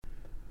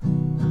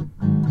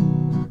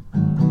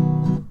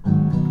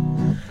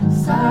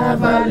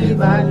Valley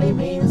Valley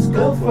means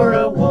go for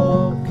a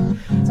walk.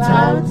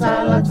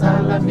 Tala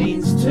Tala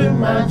means too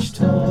much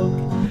talk.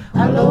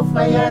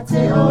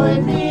 Alofayate oh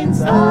it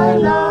means I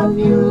love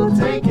you.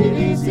 Take it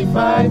easy,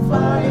 Fai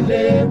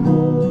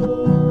Lemu.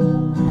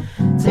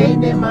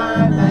 Tene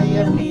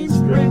Manaya means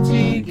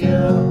pretty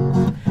girl.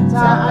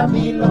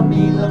 Ta'amilo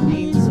Milo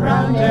means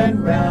round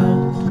and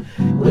round.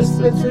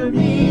 Whisper to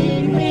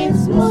me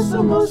means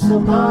musu musu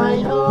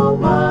my oh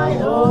my.